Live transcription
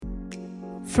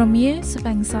From years of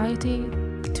anxiety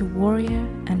to warrior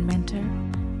and mentor,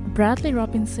 Bradley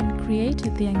Robinson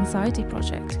created the Anxiety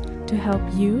Project to help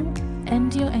you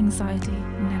end your anxiety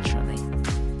naturally.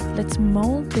 Let's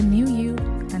mold the new you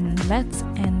and let's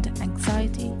end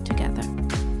anxiety together.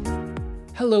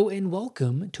 Hello and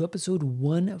welcome to episode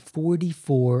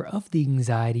 144 of the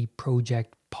Anxiety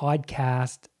Project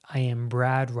podcast. I am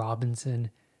Brad Robinson.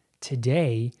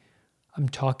 Today, I'm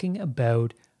talking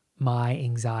about my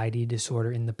anxiety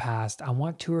disorder in the past. I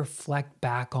want to reflect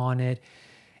back on it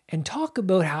and talk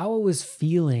about how I was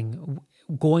feeling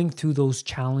going through those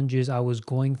challenges I was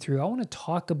going through. I want to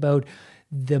talk about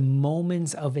the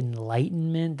moments of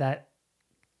enlightenment that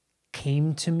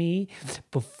came to me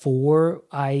before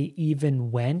I even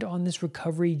went on this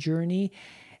recovery journey.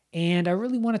 And I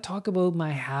really want to talk about my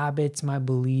habits, my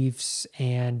beliefs,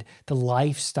 and the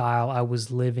lifestyle I was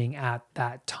living at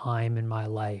that time in my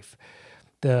life.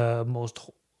 The most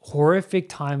horrific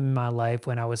time in my life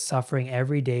when I was suffering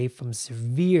every day from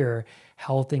severe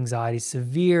health anxiety,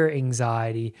 severe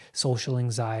anxiety, social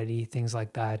anxiety, things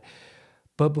like that.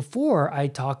 But before I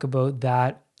talk about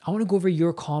that, I want to go over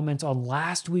your comments on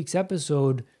last week's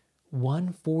episode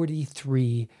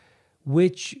 143,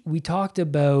 which we talked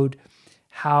about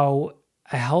how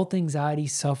a health anxiety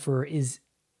sufferer is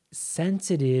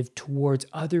sensitive towards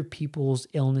other people's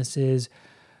illnesses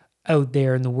out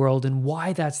there in the world and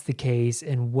why that's the case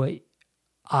and what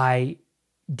I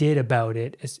did about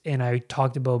it. And I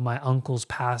talked about my uncle's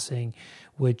passing,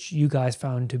 which you guys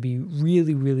found to be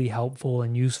really, really helpful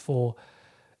and useful.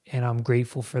 And I'm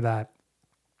grateful for that.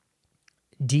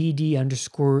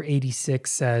 DD_86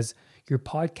 says, your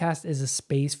podcast is a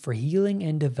space for healing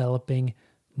and developing.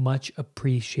 Much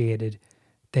appreciated.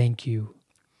 Thank you.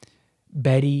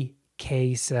 Betty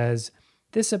K says,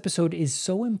 this episode is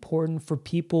so important for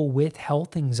people with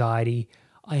health anxiety.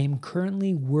 I am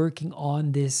currently working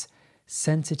on this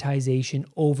sensitization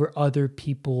over other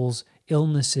people's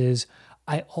illnesses.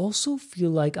 I also feel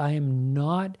like I am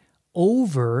not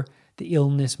over the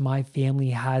illness my family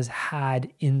has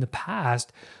had in the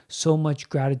past. So much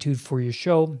gratitude for your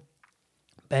show.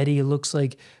 Betty, it looks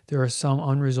like there are some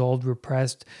unresolved,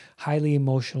 repressed, highly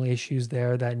emotional issues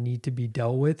there that need to be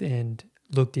dealt with and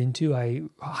looked into. I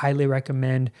highly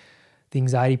recommend the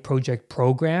Anxiety Project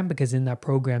program because in that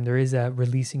program there is a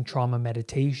releasing trauma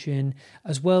meditation,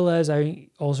 as well as I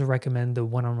also recommend the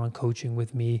one-on-one coaching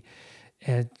with me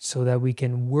so that we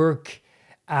can work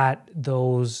at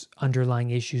those underlying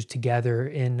issues together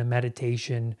in a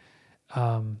meditation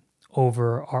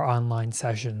over our online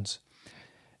sessions.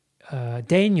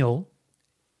 Daniel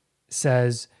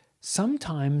says,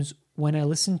 sometimes when I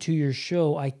listen to your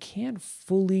show, I can't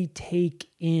fully take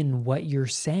in what you're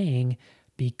saying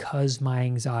because my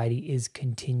anxiety is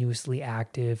continuously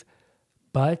active,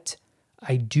 but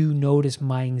I do notice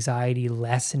my anxiety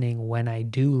lessening when I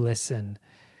do listen.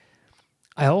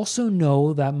 I also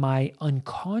know that my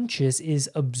unconscious is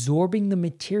absorbing the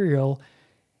material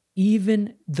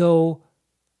even though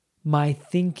my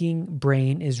thinking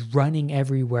brain is running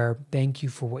everywhere. Thank you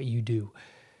for what you do.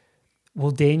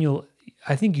 Well, Daniel,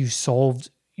 I think you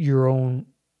solved your own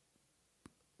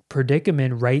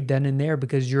predicament right then and there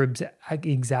because you're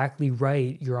exactly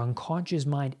right. Your unconscious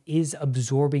mind is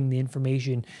absorbing the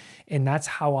information. And that's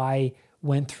how I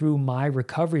went through my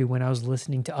recovery when I was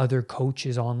listening to other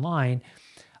coaches online.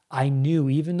 I knew,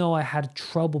 even though I had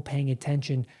trouble paying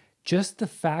attention, just the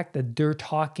fact that they're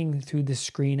talking through the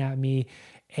screen at me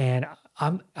and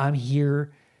I'm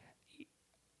here,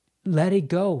 let it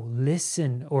go,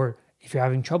 listen. Or if you're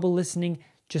having trouble listening,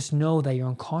 just know that your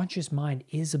unconscious mind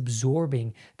is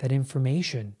absorbing that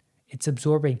information. It's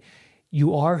absorbing.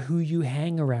 You are who you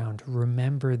hang around.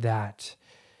 Remember that.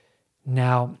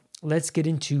 Now, let's get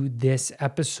into this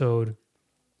episode.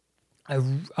 I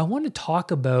want to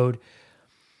talk about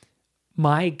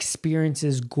my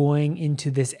experiences going into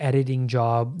this editing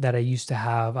job that I used to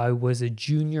have. I was a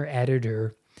junior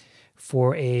editor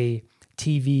for a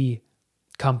TV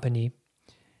company,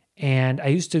 and I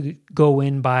used to go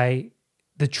in by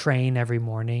the train every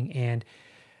morning, and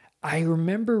I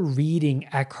remember reading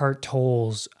Eckhart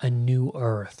Tolle's A New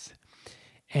Earth,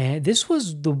 and this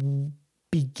was the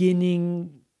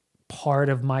beginning part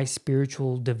of my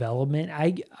spiritual development.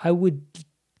 I would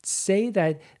say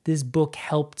that this book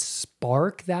helped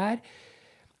spark that.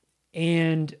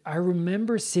 And I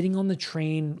remember sitting on the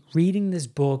train, reading this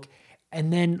book,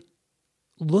 and then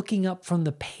looking up from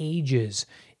the pages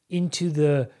into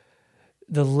the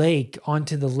lake,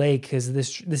 onto the lake, because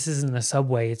this isn't a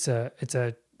subway, it's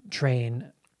a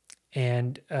train,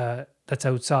 and that's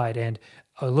outside. And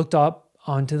I looked up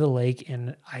onto the lake,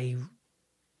 and I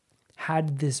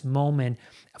had this moment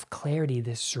of clarity,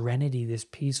 this serenity, this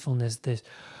peacefulness, this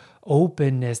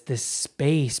openness, this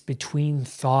space between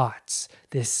thoughts.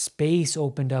 This space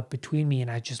opened up between me,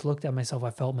 and I just looked at myself. I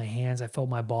felt my hands, I felt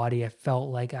my body. I felt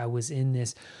like I was in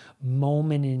this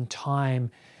moment in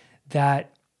time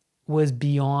that was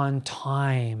beyond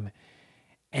time.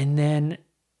 And then,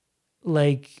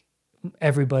 like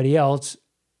everybody else,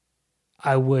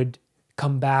 I would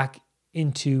come back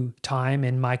into time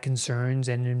and my concerns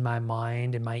and in my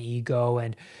mind and my ego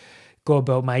and go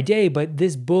about my day. But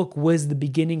this book was the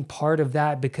beginning part of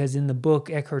that, because in the book,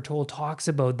 Eckhart Tolle talks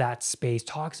about that space,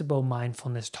 talks about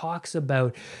mindfulness, talks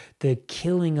about the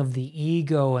killing of the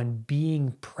ego and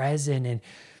being present and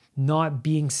not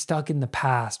being stuck in the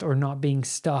past or not being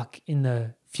stuck in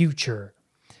the future.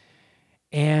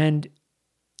 And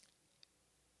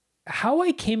how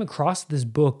I came across this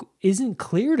book isn't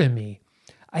clear to me.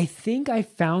 I think I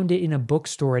found it in a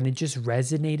bookstore and it just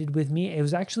resonated with me. It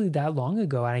was actually that long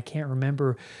ago and I can't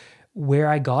remember where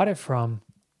I got it from.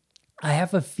 I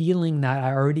have a feeling that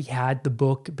I already had the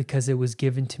book because it was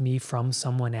given to me from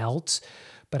someone else,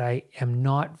 but I am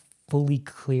not fully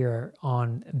clear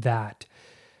on that.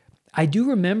 I do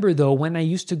remember though, when I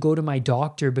used to go to my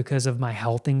doctor because of my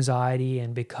health anxiety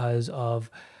and because of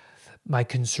my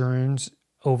concerns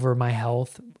over my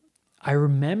health, I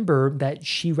remember that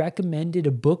she recommended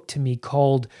a book to me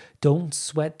called Don't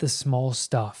Sweat the Small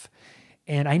Stuff.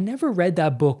 And I never read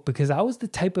that book because I was the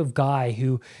type of guy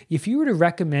who, if you were to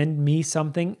recommend me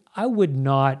something, I would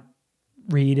not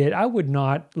read it. I would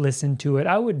not listen to it.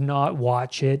 I would not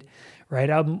watch it, right?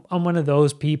 I'm one of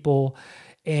those people.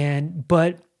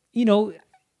 But you know,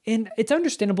 and it's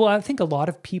understandable. I think a lot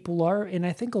of people are, and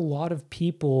I think a lot of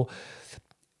people,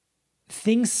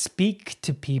 things speak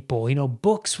to people. You know,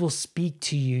 books will speak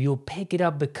to you. You'll pick it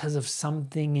up because of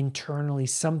something internally,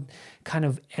 some kind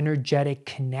of energetic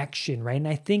connection, right? And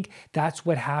I think that's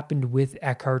what happened with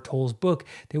Eckhart Tolle's book.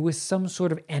 There was some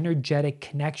sort of energetic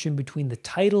connection between the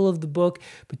title of the book,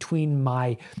 between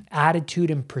my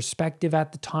attitude and perspective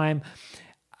at the time.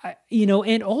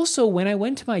 And also when I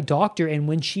went to my doctor and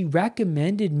when she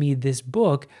recommended me this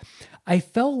book, I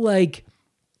felt like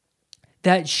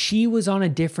that she was on a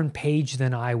different page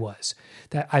than I was.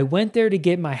 That I went there to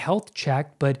get my health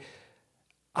checked, but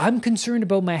I'm concerned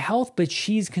about my health, but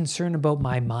she's concerned about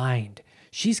my mind.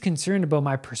 She's concerned about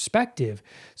my perspective.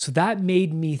 So that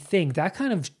made me think, that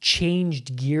kind of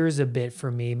changed gears a bit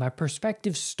for me. My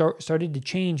perspective started to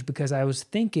change because I was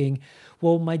thinking,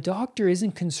 well, my doctor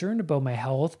isn't concerned about my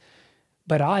health,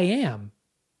 but I am.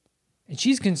 And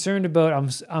she's concerned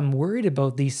about, I'm worried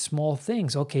about these small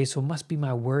things. Okay, so it must be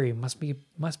my worry, must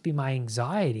be my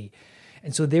anxiety.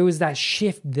 And so there was that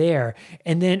shift there.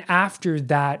 And then after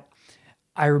that,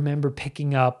 I remember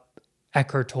picking up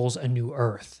Eckhart Tolle's A New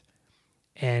Earth.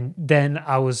 And then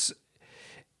I was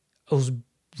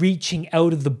reaching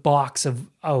out of the box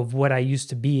of what I used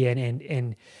to be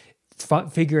and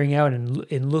figuring out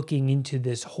and looking into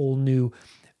this whole new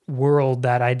world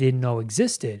that I didn't know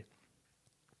existed.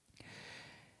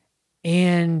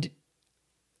 And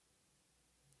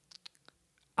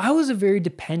I was a very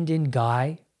dependent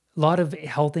guy. A lot of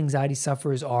health anxiety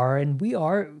sufferers are, and we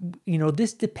are,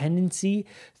 this dependency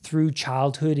through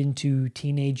childhood into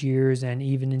teenage years and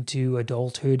even into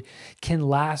adulthood can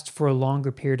last for a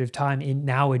longer period of time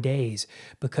nowadays,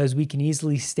 because we can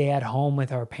easily stay at home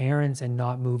with our parents and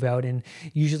not move out. And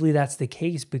usually that's the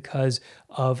case because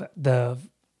of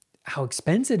how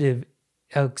expensive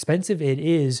it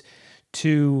is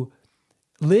to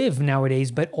live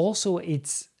nowadays, but also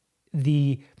it's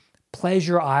the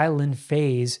pleasure island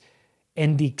phase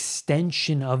and the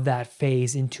extension of that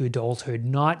phase into adulthood,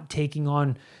 not taking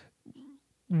on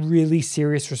really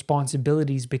serious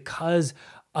responsibilities because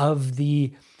of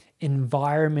the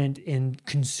environment and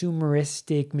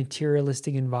consumeristic,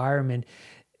 materialistic environment,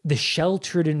 the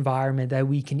sheltered environment that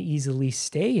we can easily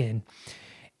stay in.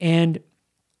 And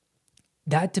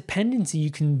that dependency,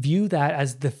 you can view that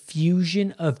as the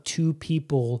fusion of two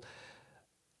people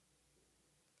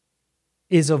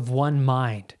is of one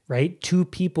mind, right? Two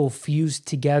people fused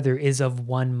together is of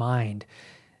one mind.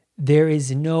 There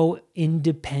is no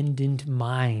independent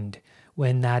mind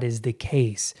when that is the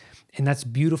case. And that's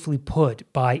beautifully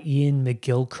put by Ian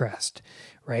McGilchrist,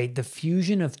 right? The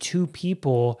fusion of two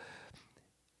people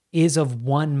is of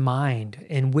one mind.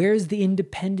 And where's the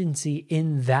independency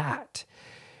in that?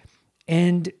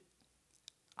 And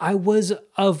I was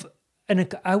of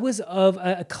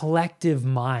a collective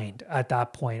mind at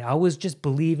that point. I was just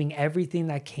believing everything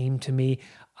that came to me.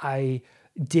 I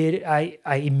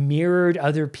mirrored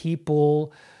other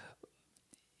people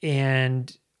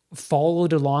and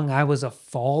followed along. I was a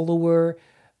follower.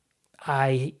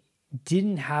 I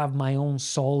didn't have my own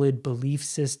solid belief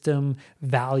system,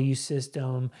 value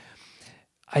system.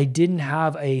 I didn't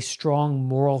have a strong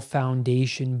moral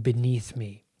foundation beneath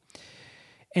me.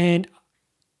 And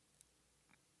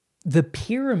the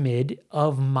pyramid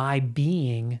of my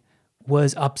being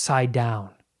was upside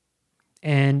down.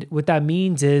 And what that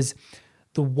means is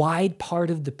the wide part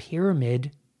of the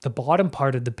pyramid, the bottom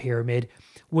part of the pyramid,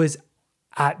 was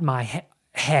at my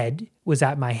head,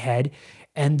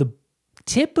 and the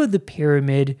tip of the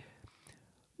pyramid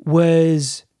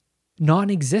was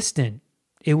non-existent.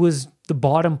 It was the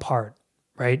bottom part,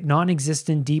 right?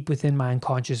 Non-existent deep within my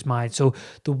unconscious mind. So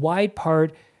the wide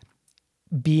part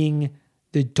being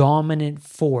the dominant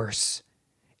force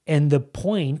and the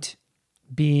point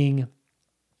being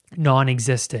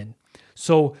non-existent.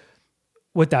 So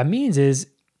what that means is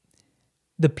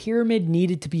the pyramid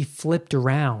needed to be flipped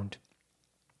around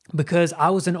because I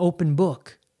was an open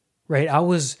book, right? I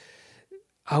was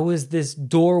this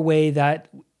doorway that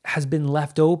has been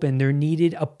left open. There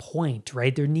needed a point,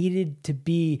 right? There needed to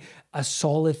be a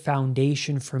solid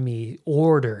foundation for me,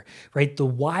 order, right? The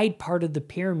wide part of the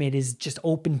pyramid is just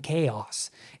open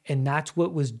chaos. And that's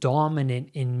what was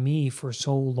dominant in me for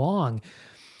so long.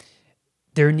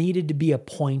 There needed to be a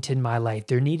point in my life.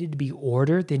 There needed to be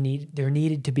order. There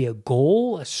needed to be a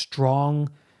goal, a strong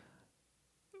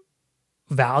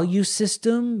value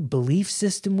system, belief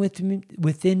system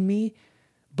within me.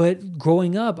 But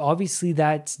growing up, obviously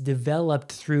that's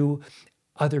developed through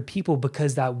other people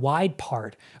because that wide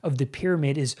part of the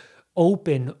pyramid is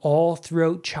open all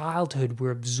throughout childhood.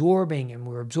 We're absorbing,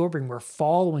 we're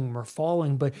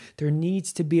following, but there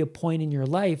needs to be a point in your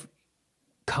life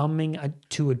coming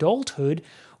to adulthood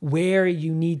where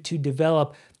you need to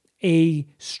develop a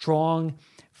strong,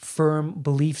 firm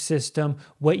belief system,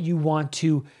 what you want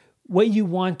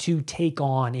to take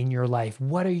on in your life.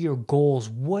 What are your goals?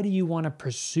 What do you want to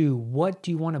pursue? What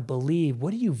do you want to believe?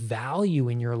 What do you value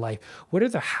in your life? What are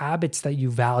the habits that you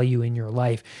value in your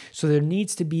life? So there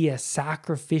needs to be a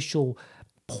sacrificial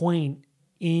point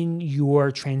in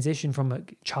your transition from a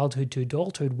childhood to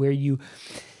adulthood where you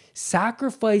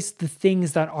sacrifice the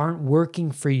things that aren't working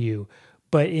for you.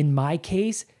 But in my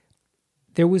case,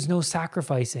 there was no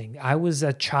sacrificing. I was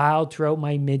a child throughout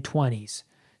my mid-20s,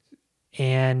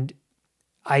 and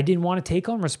I didn't want to take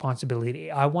on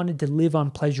responsibility. I wanted to live on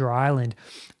Pleasure Island.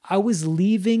 I was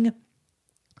leaving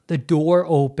the door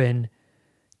open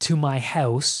to my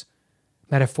house,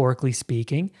 metaphorically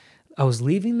speaking. I was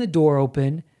leaving the door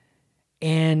open,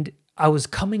 and I was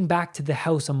coming back to the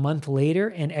house a month later,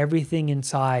 and everything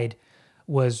inside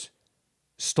was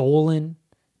stolen.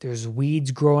 There's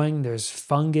weeds growing, there's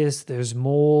fungus, there's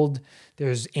mold,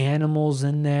 there's animals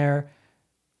in there.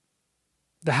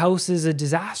 The house is a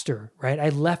disaster, right? I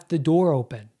left the door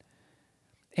open.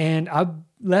 And I've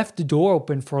left the door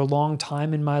open for a long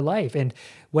time in my life. And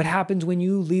what happens when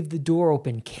you leave the door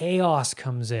open? Chaos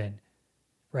comes in,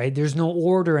 right? There's no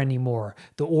order anymore.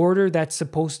 The order that's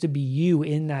supposed to be you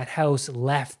in that house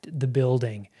left the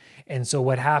building. And so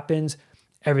what happens?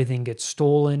 Everything gets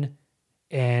stolen,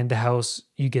 and the house,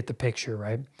 you get the picture,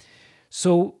 right?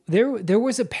 So there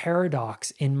was a paradox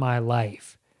in my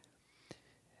life.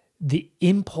 The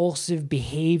impulsive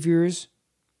behaviors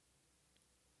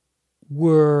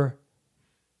were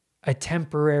a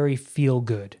temporary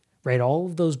feel-good, right? All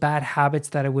of those bad habits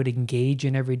that I would engage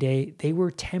in every day, they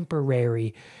were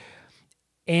temporary.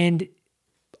 And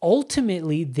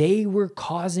ultimately, they were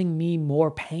causing me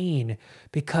more pain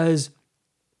because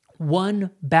one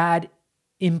bad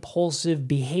impulsive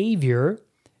behavior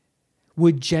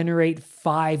would generate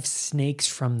 5 snakes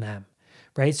from them,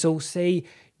 right? So say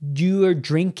you are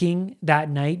drinking that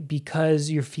night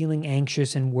because you're feeling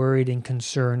anxious and worried and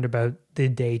concerned about the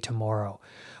day tomorrow.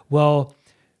 Well,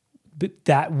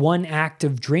 that one act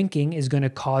of drinking is going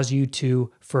to cause you to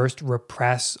first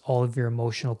repress all of your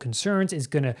emotional concerns. It's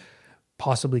going to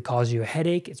possibly cause you a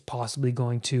headache. It's possibly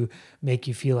going to make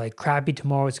you feel like crappy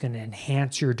tomorrow. It's going to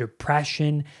enhance your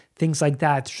depression, things like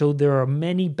that. So there are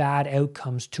many bad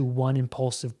outcomes to one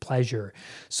impulsive pleasure.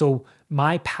 So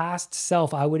my past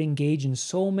self, I would engage in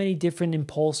so many different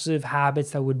impulsive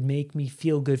habits that would make me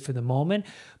feel good for the moment,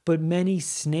 but many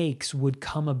snakes would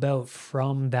come about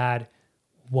from that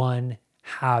one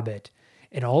habit.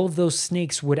 And all of those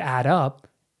snakes would add up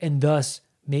and thus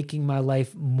making my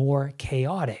life more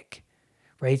chaotic.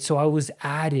 Right? So I was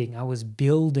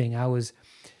building, I was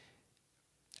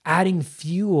adding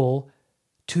fuel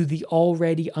to the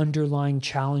already underlying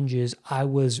challenges I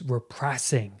was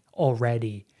repressing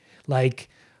already, like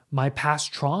my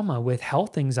past trauma with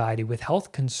health anxiety, with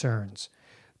health concerns,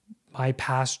 my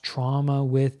past trauma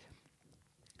with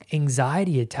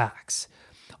anxiety attacks.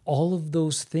 all of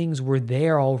those things were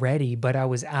there already, but I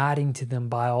was adding to them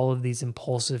by all of these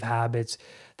impulsive habits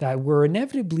that were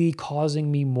inevitably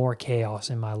causing me more chaos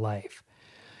in my life.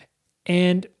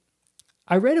 And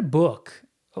I read a book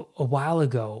a while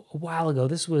ago.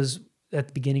 This was at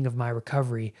the beginning of my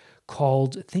recovery,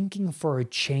 called Thinking for a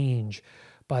Change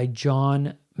by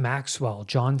John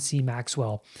C.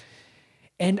 Maxwell.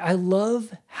 And I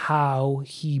love how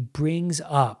he brings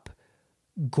up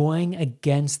going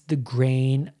against the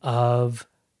grain of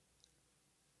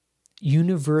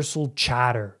universal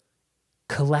chatter,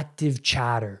 collective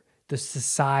chatter, the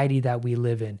society that we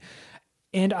live in.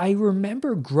 And I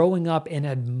remember growing up and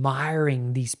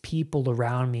admiring these people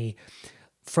around me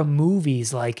from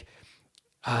movies like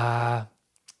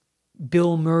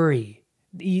Bill Murray,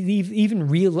 even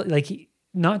real, like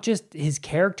not just his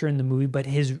character in the movie, but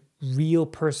his real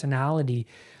personality.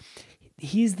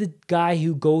 He's the guy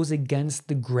who goes against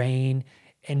the grain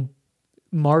and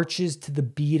marches to the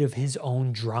beat of his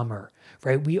own drummer,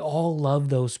 right? We all love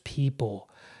those people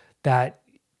that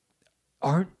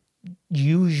aren't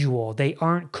usual. They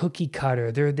aren't cookie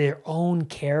cutter. They're their own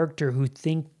character who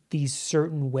think these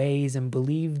certain ways and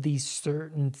believe these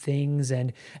certain things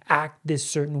and act this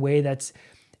certain way that's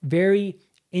very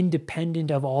independent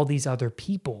of all these other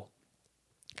people.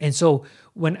 And so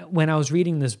when I was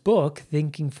reading this book,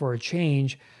 Thinking for a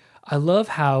Change, I love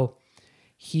how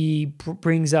he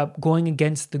brings up going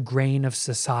against the grain of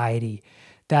society,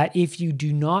 that if you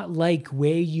do not like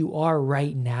where you are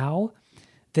right now,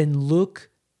 then look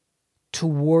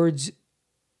towards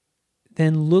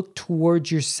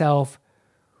yourself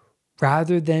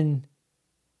rather than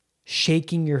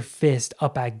shaking your fist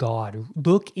up at God.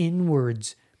 Look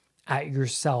inwards at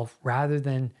yourself rather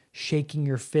than shaking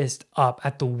your fist up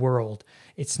at the world.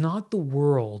 It's not the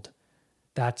world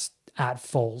that's at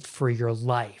fault for your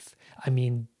life. I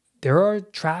mean, there are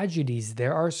tragedies,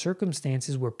 there are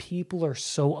circumstances where people are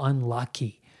so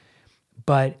unlucky,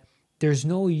 but there's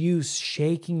no use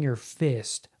shaking your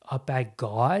fist up at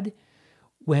God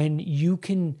when you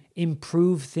can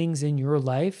improve things in your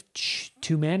life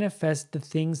to manifest the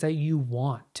things that you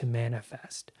want to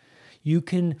manifest. You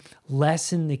can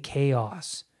lessen the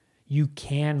chaos. You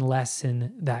can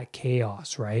lessen that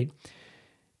chaos, right?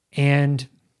 And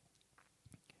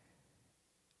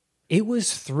it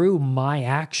was through my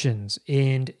actions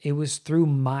and it was through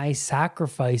my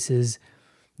sacrifices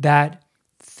that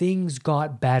things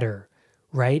got better,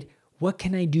 right? What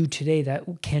can I do today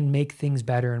that can make things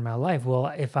better in my life? Well,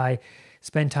 if I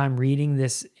spend time reading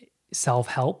this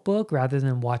self-help book rather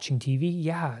than watching TV,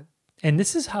 yeah. And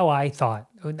this is how I thought.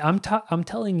 I'm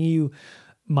telling you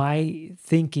my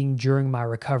thinking during my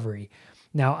recovery.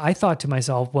 Now, I thought to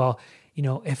myself, well,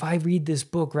 if I read this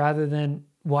book rather than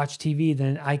watch TV,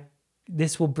 then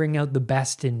this will bring out the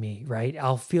best in me, right?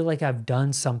 I'll feel like I've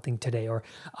done something today, or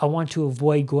I want to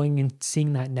avoid going and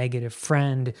seeing that negative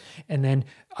friend. And then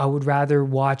I would rather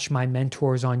watch my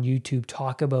mentors on YouTube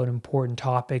talk about important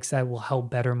topics that will help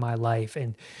better my life.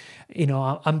 And,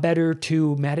 I'm better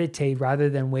to meditate rather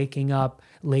than waking up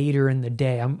later in the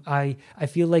day. I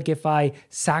feel like if I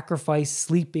sacrifice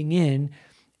sleeping in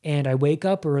and I wake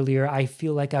up earlier, I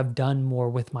feel like I've done more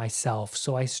with myself.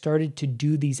 So I started to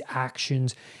do these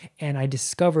actions and I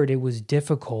discovered it was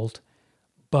difficult,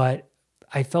 but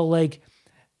I felt like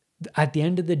at the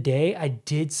end of the day, I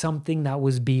did something that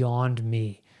was beyond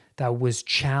me, that was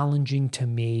challenging to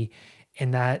me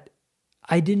and that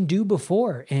I didn't do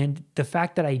before. And the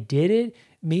fact that I did it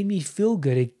made me feel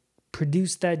good. It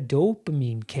produced that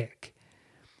dopamine kick.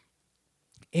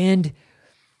 And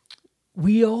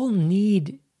we all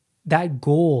need that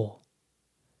goal,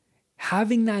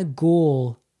 having that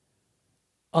goal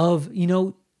of,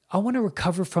 I want to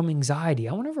recover from anxiety.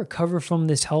 I want to recover from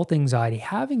this health anxiety.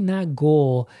 Having that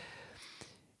goal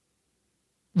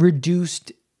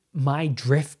reduced my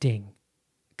drifting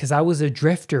because I was a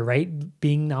drifter, right?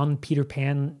 Being on Peter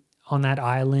Pan on that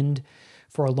island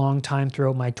for a long time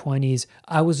throughout my 20s,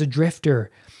 I was a drifter.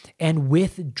 And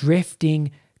with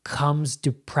drifting comes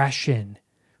depression,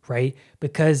 right?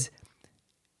 Because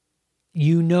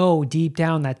deep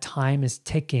down that time is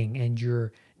ticking and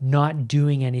you're not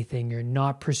doing anything. You're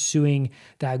not pursuing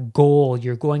that goal.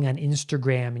 You're going on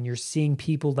Instagram and you're seeing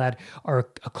people that are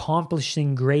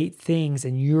accomplishing great things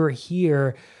and you're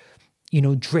here,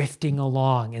 drifting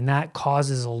along. And that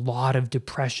causes a lot of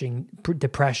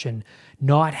depression,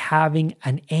 not having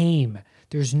an aim.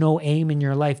 There's no aim in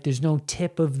your life. There's no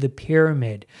tip of the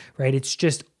pyramid, right? It's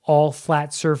just all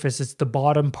flat surface. It's the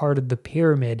bottom part of the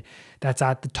pyramid that's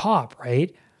at the top,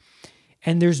 right?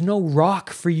 And there's no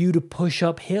rock for you to push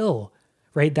uphill,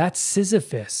 right? That's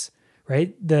Sisyphus,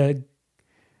 right? The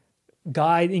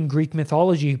guy in Greek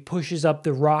mythology pushes up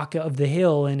the rock of the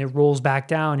hill and it rolls back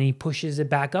down, and he pushes it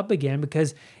back up again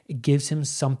because it gives him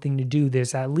something to do.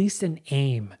 There's at least an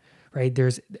aim, right?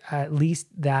 There's at least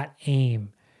that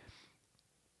aim.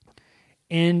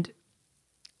 And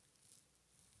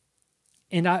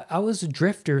I was a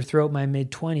drifter throughout my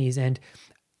mid-20s, and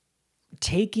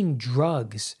taking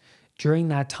drugs during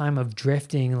that time of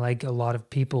drifting, like a lot of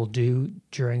people do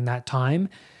during that time,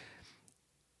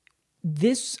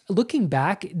 looking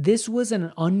back, this was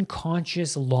an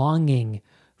unconscious longing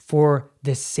for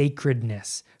the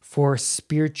sacredness, for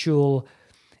spiritual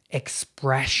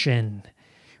expression,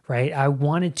 right? I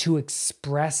wanted to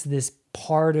express this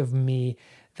part of me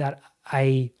that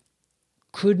I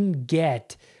couldn't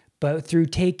get, but through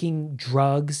taking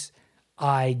drugs,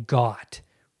 I got.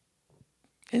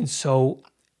 And so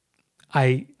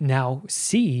I now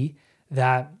see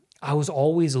that I was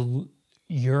always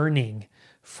yearning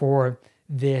for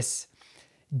this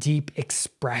deep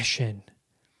expression.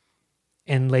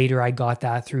 And later I got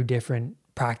that through different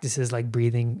practices like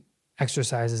breathing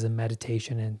exercises and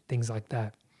meditation and things like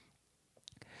that.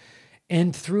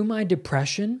 And through my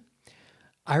depression,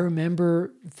 I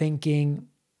remember thinking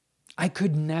I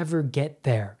could never get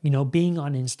there. You know, being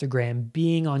on Instagram,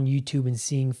 being on YouTube and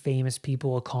seeing famous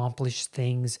people accomplish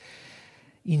things,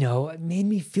 you know, it made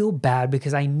me feel bad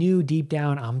because I knew deep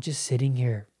down I'm just sitting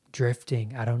here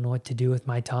drifting. I don't know what to do with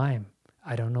my time.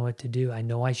 I don't know what to do. I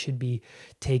know I should be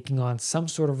taking on some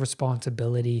sort of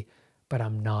responsibility, but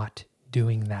I'm not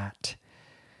doing that.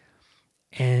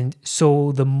 And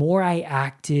so the more I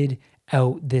acted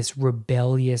out this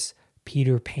rebellious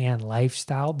Peter Pan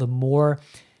lifestyle, the more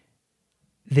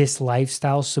this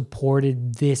lifestyle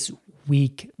supported this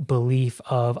weak belief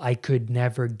of I could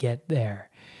never get there.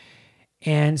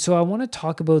 And so I want to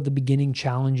talk about the beginning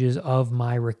challenges of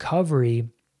my recovery,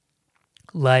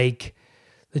 like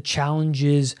the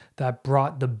challenges that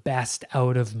brought the best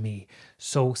out of me.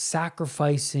 So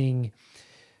sacrificing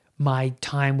my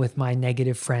time with my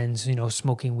negative friends, you know,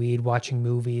 smoking weed, watching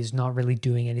movies, not really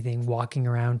doing anything, walking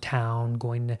around town,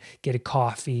 going to get a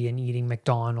coffee and eating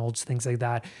McDonald's, things like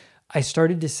that. I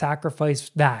started to sacrifice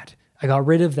that. I got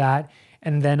rid of that.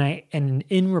 And then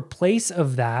in replace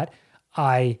of that,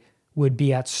 I would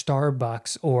be at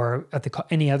Starbucks or at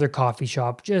any other coffee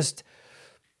shop, just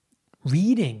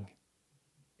reading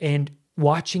and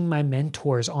watching my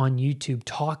mentors on YouTube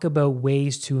talk about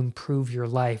ways to improve your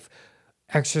life,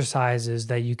 exercises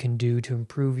that you can do to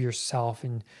improve yourself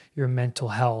and your mental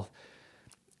health,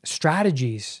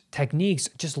 strategies, techniques,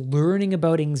 just learning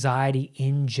about anxiety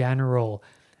in general.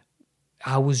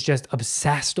 I was just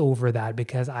obsessed over that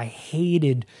because I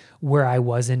hated where I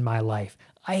was in my life.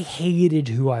 I hated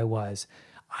who I was.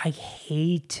 I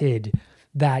hated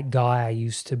that guy I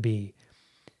used to be.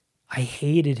 I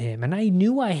hated him. And I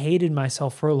knew I hated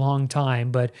myself for a long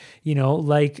time, but, you know,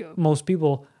 like most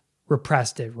people,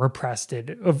 repressed it,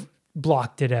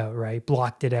 blocked it out, right?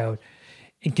 Blocked it out.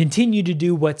 And continue to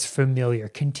do what's familiar.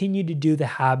 Continue to do the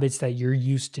habits that you're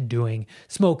used to doing.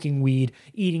 Smoking weed,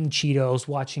 eating Cheetos,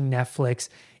 watching Netflix.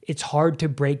 It's hard to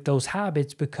break those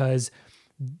habits because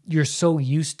you're so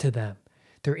used to them.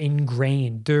 They're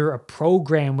ingrained. They're a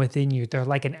program within you. They're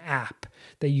like an app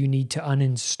that you need to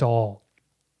uninstall.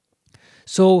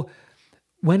 So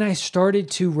when I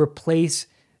started to replace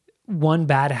one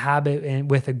bad habit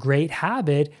with a great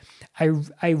habit,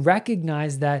 I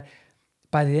recognized that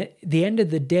by the end of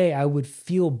the day, I would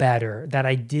feel better that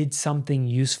I did something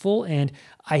useful, and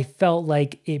I felt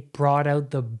like it brought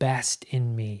out the best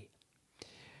in me.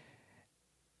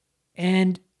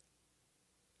 And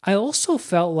I also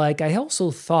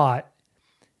thought,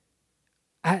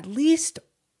 at least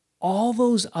all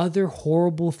those other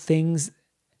horrible things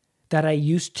that I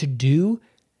used to do,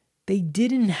 they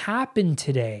didn't happen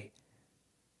today.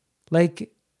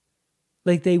 Like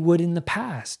they would in the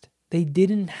past. They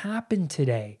didn't happen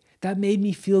today. That made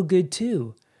me feel good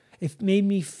too. It made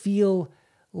me feel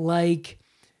like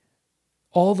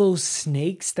all those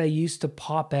snakes that used to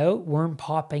pop out weren't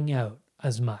popping out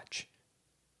as much.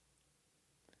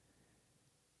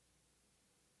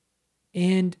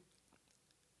 And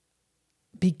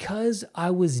because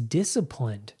I was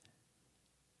disciplined,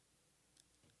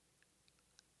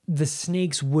 the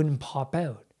snakes wouldn't pop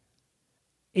out.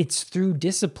 It's through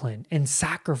discipline and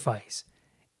sacrifice.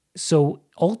 So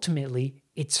ultimately,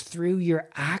 it's through your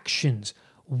actions.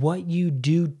 What you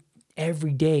do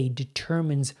every day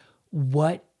determines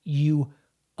what you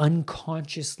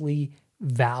unconsciously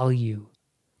value.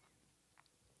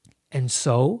 And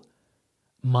so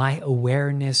my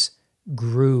awareness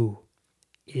grew.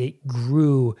 It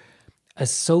grew.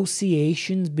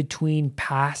 Associations between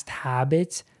past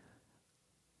habits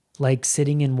like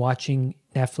sitting and watching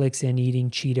Netflix and eating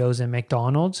Cheetos and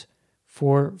McDonald's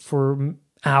for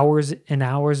hours and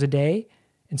hours a day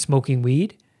and smoking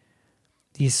weed,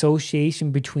 the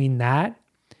association between that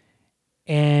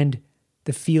and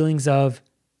the feelings of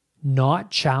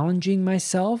not challenging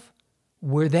myself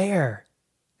were there.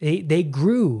 They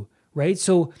grew, right?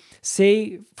 So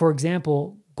say, for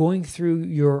example, going through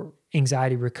your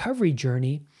anxiety recovery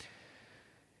journey,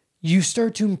 you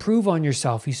start to improve on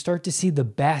yourself. You start to see the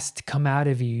best come out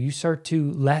of you. You start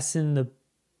to lessen the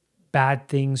bad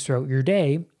things throughout your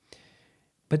day.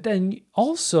 But then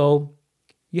also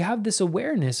you have this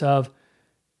awareness of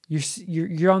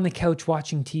you're on the couch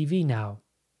watching TV now,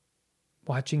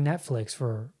 watching Netflix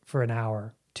for an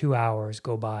hour, 2 hours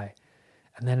go by,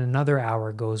 and then another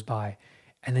hour goes by.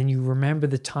 And then you remember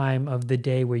the time of the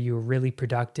day where you were really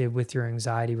productive with your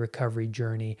anxiety recovery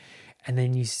journey. And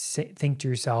then you think to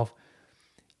yourself,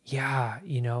 yeah,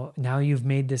 now you've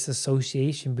made this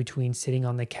association between sitting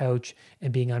on the couch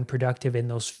and being unproductive,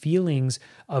 and those feelings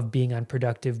of being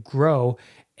unproductive grow.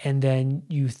 And then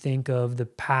you think of the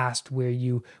past where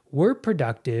you were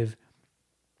productive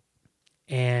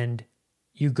and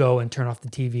you go and turn off the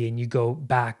TV and you go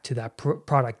back to that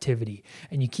productivity.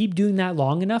 And you keep doing that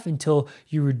long enough until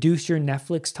you reduce your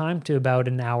Netflix time to about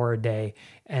an hour a day.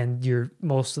 And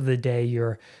most of the day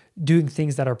you're doing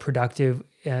things that are productive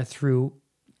through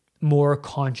more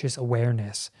conscious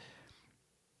awareness.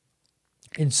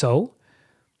 And so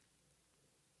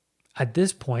at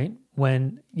this point,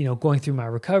 when, going through my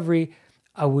recovery,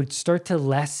 I would start to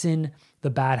lessen the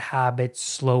bad habits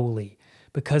slowly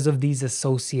because of these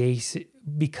associations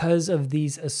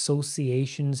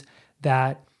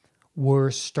that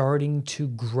were starting to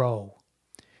grow,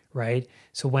 right?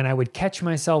 So when I would catch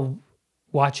myself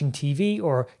watching TV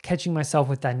or catching myself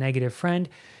with that negative friend,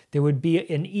 there would be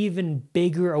an even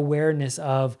bigger awareness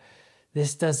of,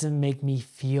 this doesn't make me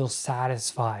feel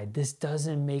satisfied. This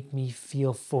doesn't make me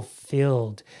feel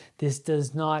fulfilled. This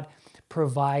does not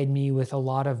provide me with a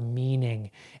lot of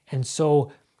meaning. And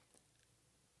so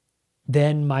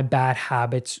then my bad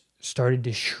habits started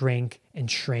to shrink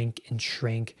and shrink and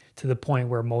shrink to the point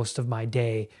where most of my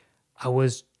day I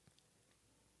was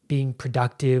being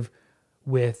productive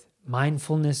with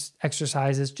mindfulness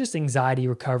exercises, just anxiety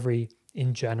recovery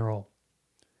in general.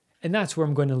 And that's where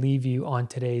I'm going to leave you on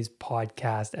today's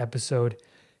podcast episode.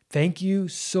 Thank you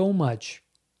so much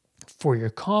for your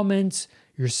comments,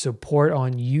 your support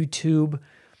on YouTube.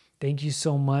 Thank you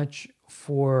so much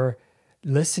for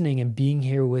listening and being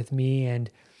here with me and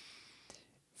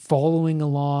following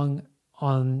along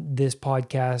on this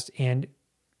podcast. And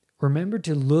remember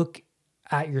to look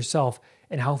at yourself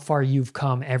and how far you've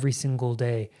come every single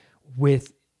day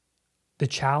with the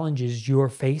challenges you're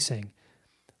facing.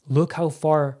 Look how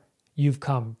far you've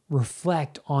come.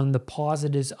 Reflect on the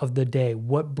positives of the day.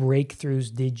 What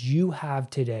breakthroughs did you have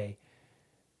today?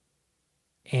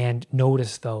 And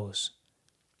notice those.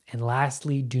 And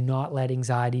lastly, do not let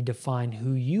anxiety define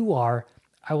who you are.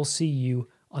 I will see you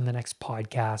on the next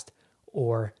podcast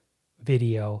or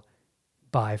video.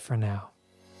 Bye for now.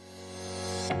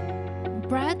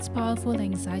 Brad's Powerful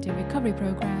Anxiety Recovery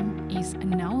Program is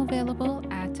now available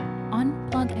at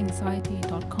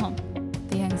unpluganxiety.com.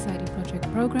 The Anxiety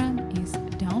Project program is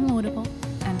downloadable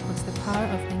and puts the power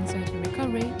of anxiety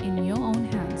recovery in your own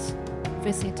hands.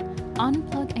 Visit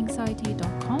unpluganxiety.com